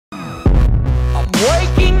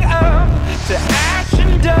waking up to ash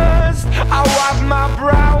and dust. I wipe my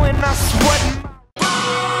brow and I sweat.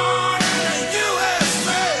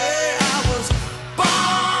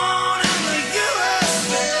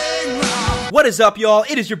 What is up, y'all?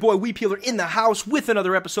 It is your boy Weepeeler in the house with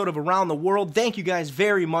another episode of Around the World. Thank you guys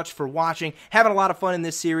very much for watching. Having a lot of fun in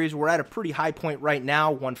this series. We're at a pretty high point right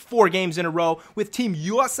now. Won 4 games in a row with Team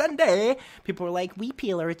USA. People are like,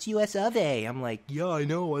 Weepeeler, it's US of A. I'm like, yeah, I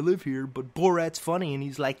know, I live here, but Borat's funny, and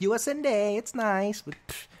he's like, USA, it's nice. But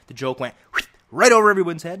the joke went right over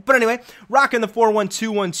everyone's head. But anyway, rocking the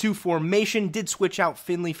 4-1-2-1-2 formation. Did switch out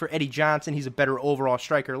Finley for Eddie Johnson. He's a better overall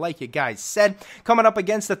striker, like you guys said. Coming up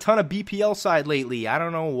against a ton of BPL side lately. I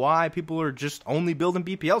don't know why people are just only building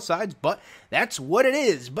BPL sides, but that's what it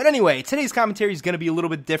is. But anyway, today's commentary is going to be a little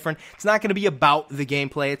bit different. It's not going to be about the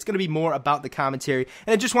gameplay. It's going to be more about the commentary.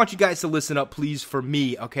 And I just want you guys to listen up, please, for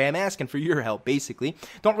me, okay? I'm asking for your help, basically.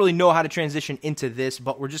 Don't really know how to transition into this,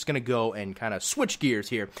 but we're just going to go and kind of switch gears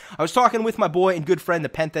here. I was talking with my boy and good friend, the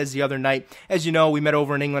Penthez, the other night. As you know, we met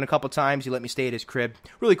over in England a couple times. He let me stay at his crib.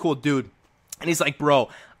 Really cool dude. And he's like, bro,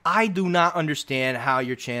 I do not understand how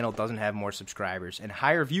your channel doesn't have more subscribers and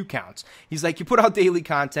higher view counts. He's like, you put out daily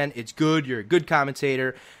content. It's good. You're a good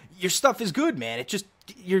commentator. Your stuff is good, man. It just,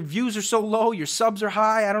 your views are so low. Your subs are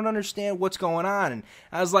high. I don't understand what's going on. And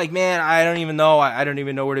I was like, man, I don't even know. I don't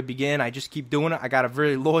even know where to begin. I just keep doing it. I got a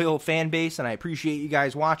very loyal fan base, and I appreciate you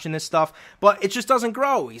guys watching this stuff. But it just doesn't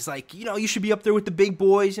grow. He's like, you know, you should be up there with the big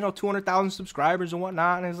boys, you know, 200,000 subscribers and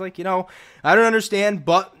whatnot. And I was like, you know, I don't understand,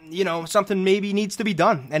 but, you know, something maybe needs to be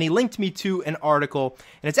done. And he linked me to an article,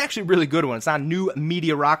 and it's actually a really good one. It's on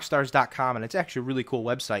newmediarockstars.com, and it's actually a really cool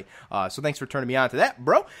website. So thanks for turning me on to that,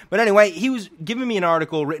 bro. But anyway, he was giving me an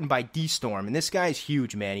article written by D-Storm, and this guy's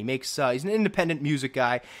huge, man. He makes, he's an independent music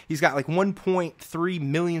guy. He's got like 1.3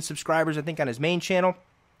 million subscribers, I think, on his main channel.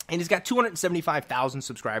 And he's got 275,000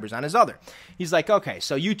 subscribers on his other. He's like, okay,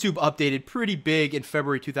 so YouTube updated pretty big in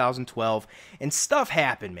February 2012, and stuff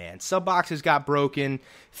happened, man. Sub boxes got broken.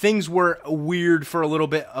 Things were weird for a little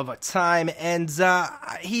bit of a time, and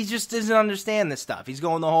he just doesn't understand this stuff. He's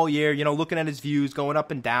going the whole year, you know, looking at his views, going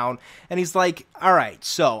up and down, and he's like, all right,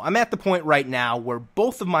 so I'm at the point right now where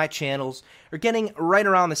both of my channels are getting right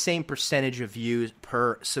around the same percentage of views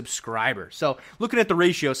per subscriber. So looking at the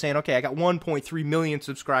ratio, saying, okay, I got 1.3 million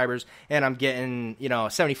subscribers, and I'm getting, you know,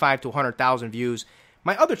 75 to 100,000 views.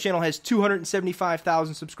 My other channel has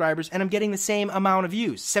 275,000 subscribers, and I'm getting the same amount of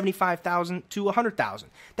views, 75,000 to 100,000.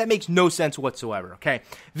 That makes no sense whatsoever, okay?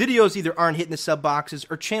 Videos either aren't hitting the sub boxes,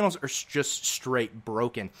 or channels are just straight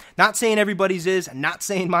broken. Not saying everybody's is, not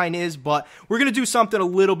saying mine is, but we're going to do something a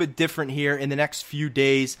little bit different here in the next few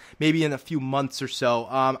days, maybe in a few months or so.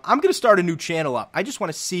 I'm going to start a new channel up. I just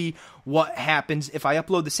want to see what happens if I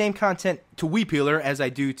upload the same content to Weepeeler as I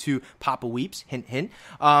do to Papa Weeps, hint, hint.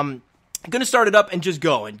 I'm going to start it up and just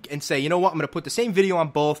go and say, you know what, I'm going to put the same video on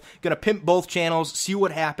both, going to pimp both channels, see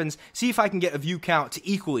what happens, see if I can get a view count to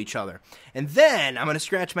equal each other. And then I'm going to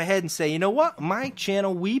scratch my head and say, you know what, my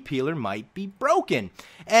channel Weepeeler might be broken.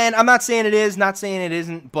 And I'm not saying it is, not saying it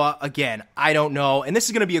isn't, but again, I don't know. And this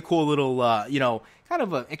is going to be a cool little, you know, kind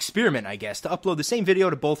of an experiment, I guess, to upload the same video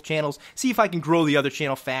to both channels, see if I can grow the other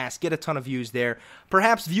channel fast, get a ton of views there.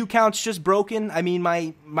 Perhaps view count's just broken. I mean,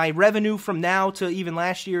 my revenue from now to even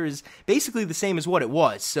last year is basically the same as what it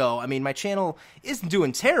was. So, I mean, my channel isn't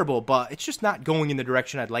doing terrible, but it's just not going in the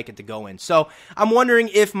direction I'd like it to go in. So, I'm wondering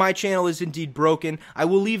if my channel is indeed broken. I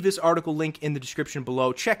will leave this article link in the description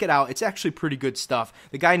below. Check it out. It's actually pretty good stuff.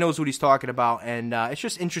 The guy knows what he's talking about, and it's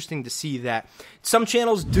just interesting to see that some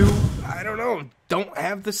channels do, I don't know, don't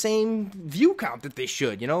have the same view count that they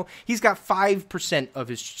should, you know? He's got 5% of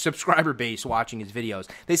his subscriber base watching his videos.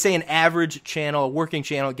 They say an average channel, a working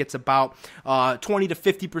channel, gets about 20 to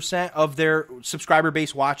 50% of their subscriber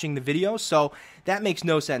base watching the videos, so that makes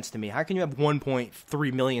no sense to me. How can you have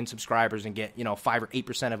 1.3 million subscribers and get, you know, 5 or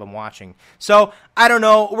 8% of them watching? So, I don't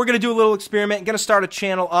know. We're going to do a little experiment. Going to start a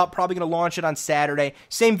channel up. Probably going to launch it on Saturday.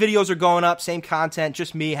 Same videos are going up. Same content.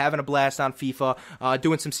 Just me having a blast on FIFA.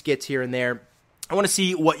 Doing some skits here and there. I want to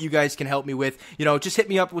see what you guys can help me with. You know, just hit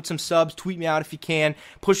me up with some subs, tweet me out if you can,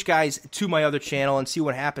 push guys to my other channel and see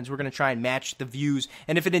what happens. We're going to try and match the views,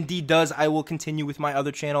 and if it indeed does, I will continue with my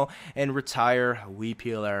other channel and retire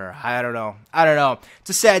Weepeeler. I don't know. It's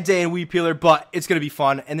a sad day in Weepeeler, but it's going to be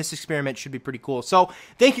fun, and this experiment should be pretty cool. So,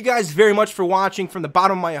 thank you guys very much for watching. From the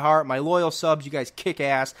bottom of my heart, my loyal subs, you guys kick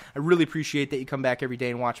ass. I really appreciate that you come back every day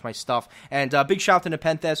and watch my stuff. And big shout out to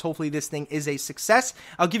Nepenthes. Hopefully this thing is a success.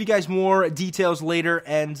 I'll give you guys more details later,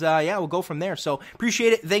 and yeah, we'll go from there. So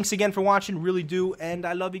appreciate it. Thanks again for watching, really do, and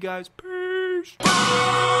I love you guys. Peace.